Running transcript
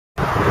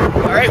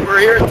Alright,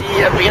 we're here at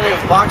the beginning of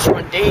box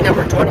run, day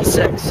number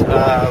 26.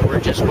 We're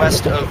just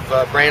west of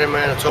Brandon,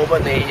 Manitoba,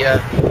 and they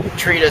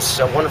treat us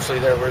wonderfully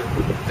there. We're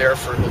there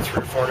for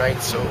 3 or 4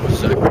 nights, so it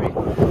was great.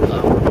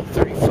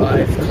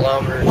 35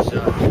 kilometers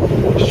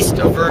east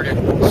of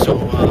Vernon, so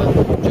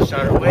just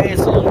on our way.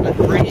 It's a little bit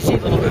breezy, a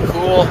little bit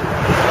cool,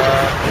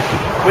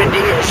 windy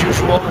as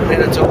usual in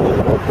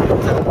Manitoba,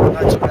 but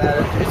not too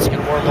bad. It's going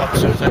to warm up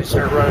as soon as I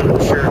start running, I'm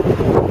sure.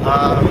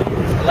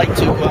 I'd like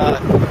to,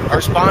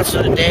 our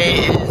sponsor today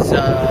is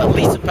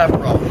Lisa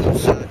Pepperell,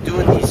 who's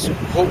doing these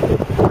hope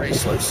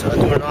bracelets,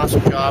 doing an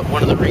awesome job.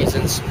 One of the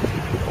reasons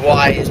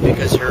why is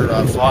because her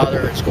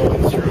father is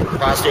going through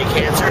prostate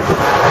cancer.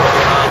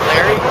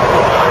 Larry, he's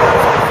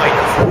been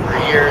fighting for over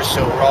years,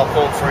 so we're all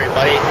pulling for you,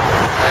 buddy.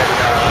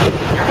 And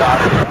your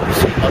daughter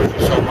obviously loves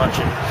you so much,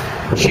 and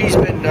she's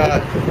been,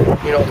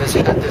 you know,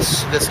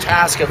 this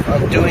task of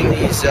doing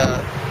these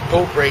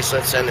hope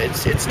bracelets, and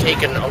it's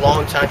taken a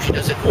long time. She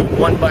does it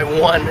one by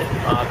one,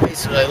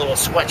 basically a little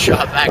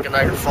sweatshop back in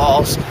Niagara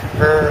Falls.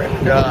 Her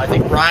and I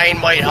think Ryan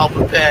might help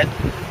a bit.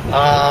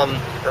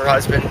 Her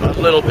husband a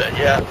little bit,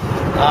 yeah.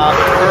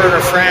 Her and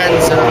her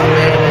friends,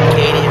 Ben and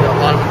Katie, and a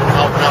lot of them have been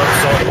helping out.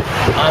 So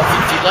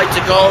if you'd like to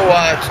go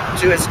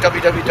to it's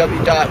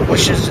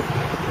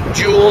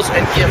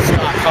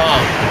www.wishesjewelsandgifts.com,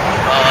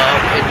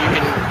 and you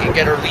can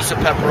get her Lisa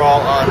Pepperell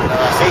on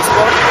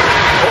Facebook,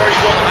 or you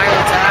go to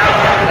Highland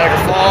tab in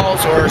Niagara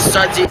Falls, or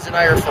Sudsies in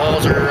Niagara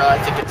Falls, or I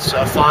think it's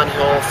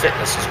FontHill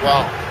Fitness as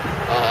well.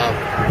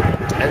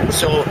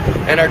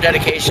 And our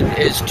dedication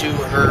is to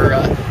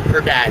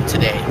her dad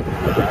today.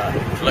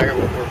 Larry,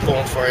 we're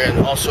pulling for you. And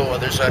also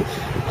there's a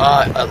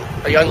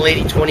young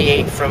lady,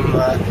 28, from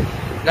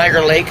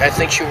Niagara Lake. I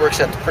think she works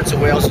at the Prince of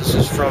Wales. This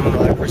is from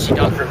Chrissy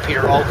Dunker and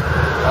Peter Alt.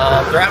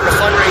 They're having a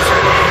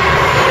fundraiser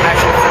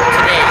actually for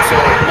today, so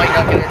it might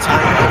not get in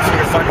time. So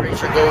your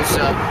fundraiser goes,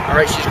 all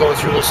right, she's going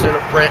through listening to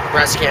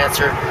breast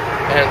cancer,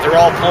 and they're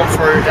all pulling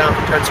for her down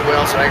from Prince of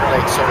Wales and Niagara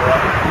Lake. So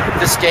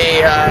this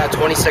day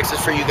 26 is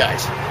for you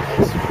guys.